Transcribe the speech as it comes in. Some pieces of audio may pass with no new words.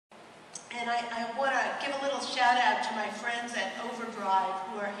And I want to give a little shout out to my friends at Overdrive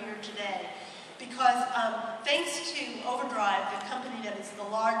who are here today. Because thanks to Overdrive, the company that is the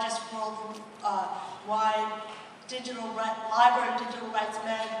largest worldwide library digital rights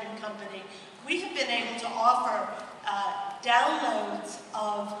management company, we have been able to offer downloads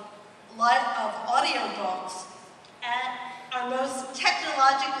of audiobooks at our most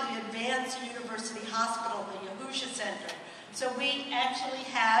technologically advanced university hospital, the Yahusha Center. So we actually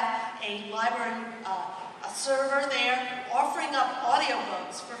have a library, a server there offering up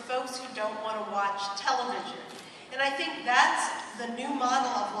audiobooks for folks who don't want to watch television. And I think that's the new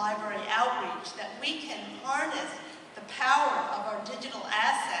model of library outreach, that we can harness the power of our digital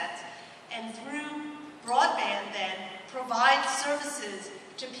assets and through broadband then provide services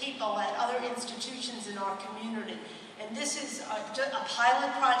to people at other institutions in our community. And this is a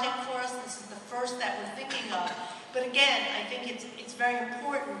pilot project for us. This is the first that we're thinking of. But again, I think it's very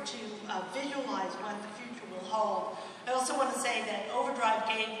important to visualize what the future will hold. I also want to say that Overdrive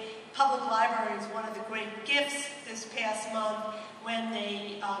gave public libraries one of the great gifts this past month when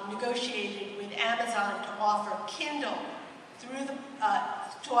they negotiated with Amazon to offer Kindle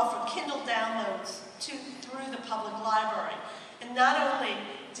downloads through the public library. And not only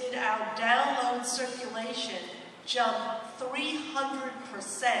did our download circulation jump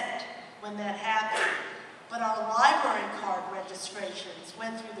 300% when that happened, but our library card registrations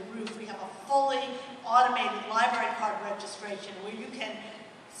went through the roof. We have a fully automated library card registration where you can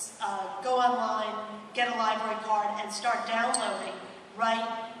go online, get a library card, and start downloading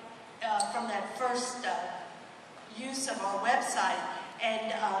right from that first use of our website.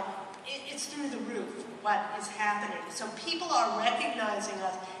 And it's through the roof what is happening. So people are recognizing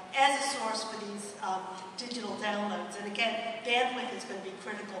us as a source for these digital downloads. And again, bandwidth is going to be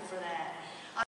critical for that.